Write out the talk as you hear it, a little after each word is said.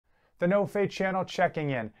The No Fate channel checking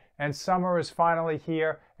in, and summer is finally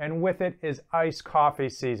here, and with it is iced coffee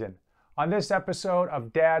season. On this episode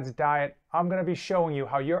of Dad's Diet, I'm going to be showing you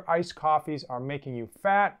how your iced coffees are making you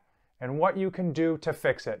fat and what you can do to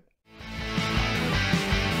fix it.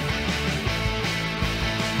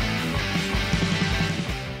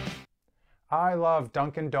 I love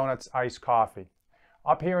Dunkin Donuts iced coffee.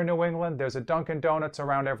 Up here in New England, there's a Dunkin Donuts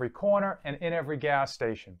around every corner and in every gas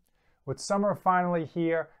station. With summer finally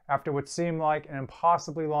here, after what seemed like an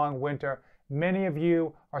impossibly long winter, many of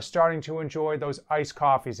you are starting to enjoy those iced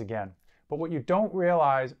coffees again. But what you don't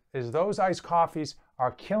realize is those iced coffees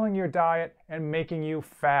are killing your diet and making you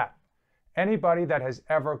fat. Anybody that has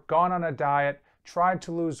ever gone on a diet, tried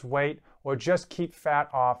to lose weight, or just keep fat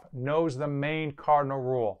off knows the main cardinal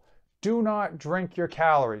rule. Do not drink your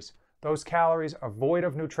calories. Those calories are void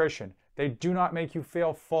of nutrition. They do not make you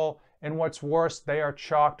feel full, and what's worse, they are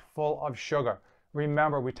chocked full of sugar.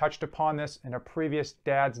 Remember, we touched upon this in a previous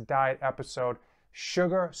Dad's Diet episode.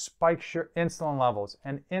 Sugar spikes your insulin levels,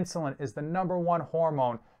 and insulin is the #1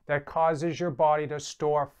 hormone that causes your body to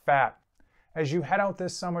store fat. As you head out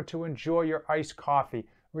this summer to enjoy your iced coffee,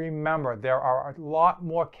 remember there are a lot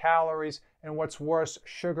more calories and what's worse,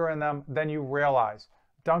 sugar in them than you realize.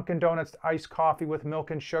 Dunkin Donuts iced coffee with milk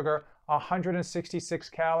and sugar, 166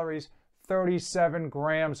 calories, 37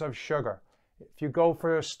 grams of sugar. If you go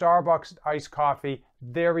for a Starbucks iced coffee,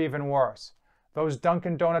 they're even worse. Those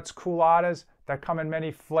Dunkin Donuts coolattas that come in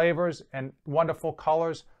many flavors and wonderful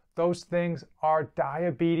colors, those things are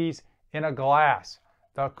diabetes in a glass.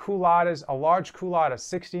 The coolattas, a large coolatta,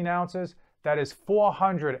 16 ounces, that is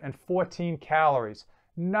 414 calories,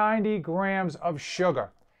 90 grams of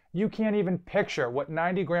sugar. You can't even picture what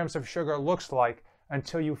 90 grams of sugar looks like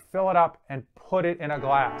until you fill it up and put it in a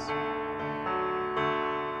glass.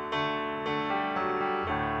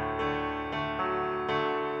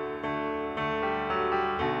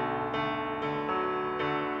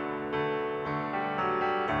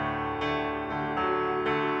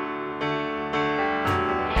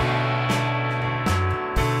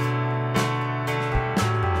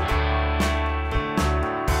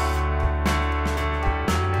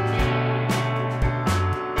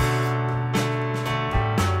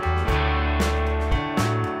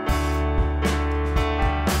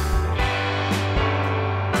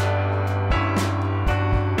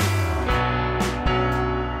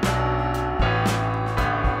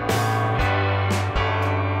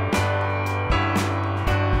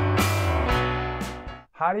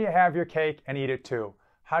 How do you have your cake and eat it too?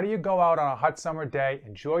 How do you go out on a hot summer day,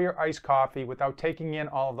 enjoy your iced coffee without taking in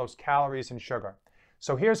all of those calories and sugar?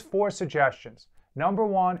 So here's 4 suggestions.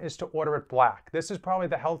 #1 is to order it black. This is probably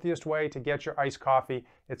the healthiest way to get your iced coffee.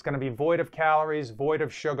 It's going to be void of calories, void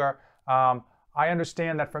of sugar. I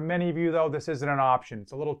understand that for many of you though, this isn't an option.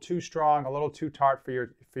 It's a little too strong, a little too tart for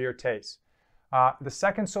your taste. The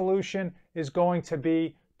second solution is going to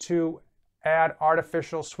be to add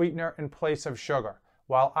artificial sweetener in place of sugar.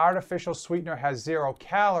 While artificial sweetener has 0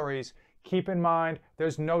 calories, keep in mind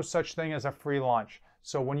there's no such thing as a free lunch.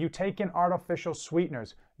 So when you take in artificial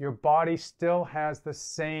sweeteners, your body still has the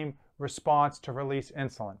same response to release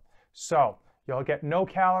insulin. So you'll get no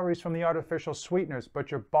calories from the artificial sweeteners,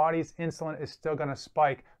 but your body's insulin is still going to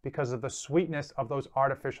spike because of the sweetness of those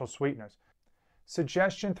artificial sweeteners.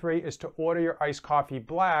 Suggestion 3 is to order your iced coffee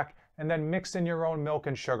black and then mix in your own milk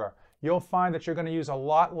and sugar. You'll find that you're going to use a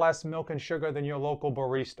lot less milk and sugar than your local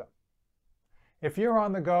barista. If you're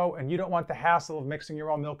on the go and you don't want the hassle of mixing your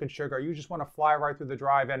own milk and sugar, you just want to fly right through the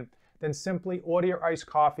drive-in, then simply order your iced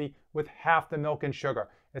coffee with half the milk and sugar.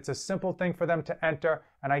 It's a simple thing for them to enter,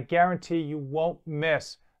 and I guarantee you won't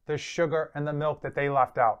miss the sugar and the milk that they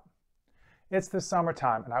left out. It's the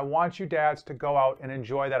summertime, and I want you dads to go out and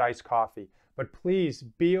enjoy that iced coffee. But please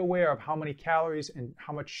be aware of how many calories and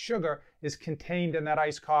how much sugar is contained in that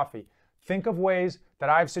iced coffee. Think of ways that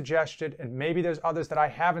I've suggested, and maybe there's others that I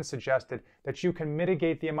haven't suggested, that you can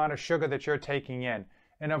mitigate the amount of sugar that you're taking in.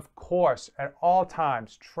 And of course, at all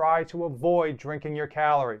times, try to avoid drinking your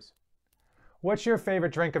calories. What's your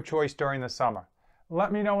favorite drink of choice during the summer?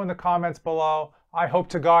 Let me know in the comments below. I hope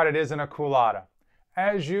to God it isn't a coolatta.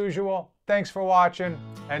 As usual, thanks for watching,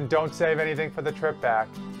 and don't save anything for the trip back.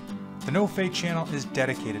 The No Fate channel is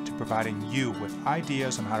dedicated to providing you with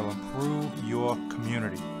ideas on how to improve your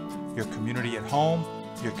community at home,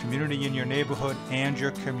 your community in your neighborhood, and your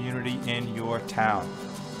community in your town.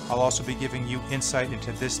 I'll also be giving you insight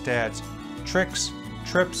into this dad's tricks,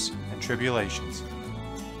 trips, and tribulations.